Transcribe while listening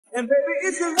And baby,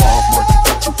 it's the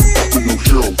no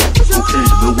hero. Okay,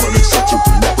 no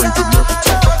unacceptable. My brain can never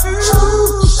talk.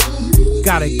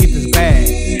 Gotta get this bag.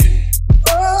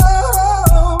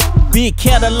 Big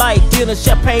candlelight dinner,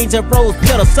 champagnes and rose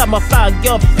petals. Summer fine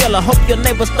young fella. Hope your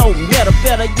neighbors don't matter.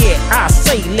 Better yet, I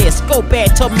say let's go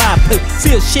back to my place.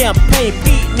 Seal champagne,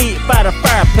 beat neat by the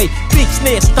fireplace. Big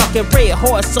sled stuck in red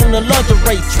horse on the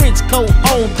lingerie. Trench coat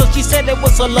on, cause she said it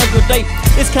was a luxury day.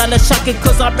 It's kinda shocking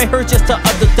cause I met her just the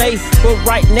other day. But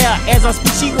right now, as I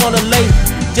speak, she wanna lay.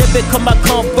 Just become my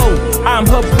combo, I'm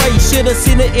her prey. Should've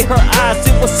seen it in her eyes,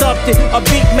 it was something, a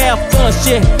big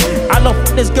malfunction. I love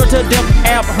this girl to death,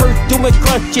 have her doing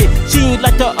crunchy. She ain't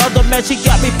like the other man, she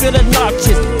got me feeling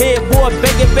noxious. Head boy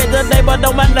begging, the neighbor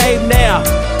know my name now.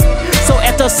 So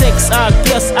after sex, I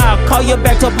guess I'll call you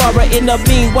back tomorrow. In the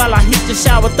meanwhile, I hit the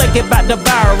shower thinking about the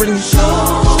Byron.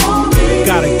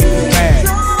 Gotta get the bag.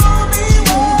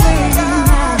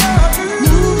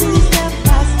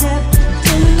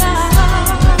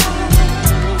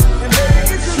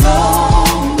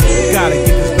 Gotta get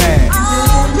this bag.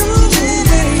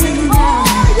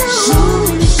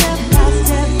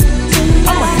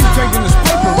 I'ma keep drinking this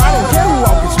paper, I don't care who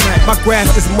I can smack. My grass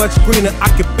is much greener, I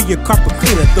can be your carpet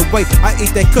cleaner. The way I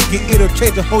eat that cookie, it'll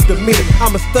change the whole demeanor.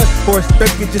 I'm a stud for a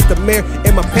straight, just a mare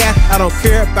in my path. I don't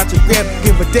care about your grab,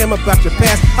 give a damn about your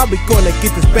past. I'll be going to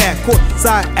get this bag,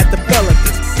 courtside at the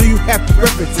Pelicans. Do you have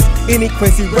references? Any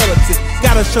crazy relatives?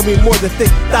 Gotta show me more than thick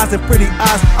thighs and pretty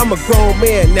eyes. I'm a grown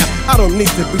man now, I don't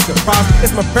need to be surprised.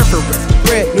 It's my preference.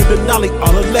 Brand new Denali,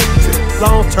 all electric.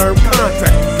 Long-term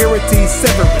contract, guaranteed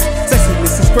severance.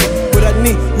 Sexiness is great, but I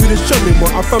need you to show me more.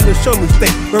 I'm from the show me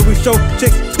state, where we show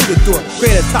chicks to the door.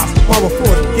 Granite tops, marble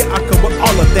floors, yeah, I come with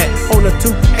all of that. On a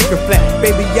 2-acre flat,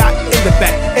 baby yacht in the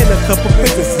back, and a couple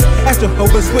businesses. As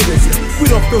Jehovah's Witnesses, we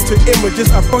don't filter images,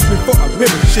 approach me for a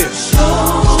membership.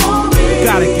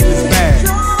 Gotta get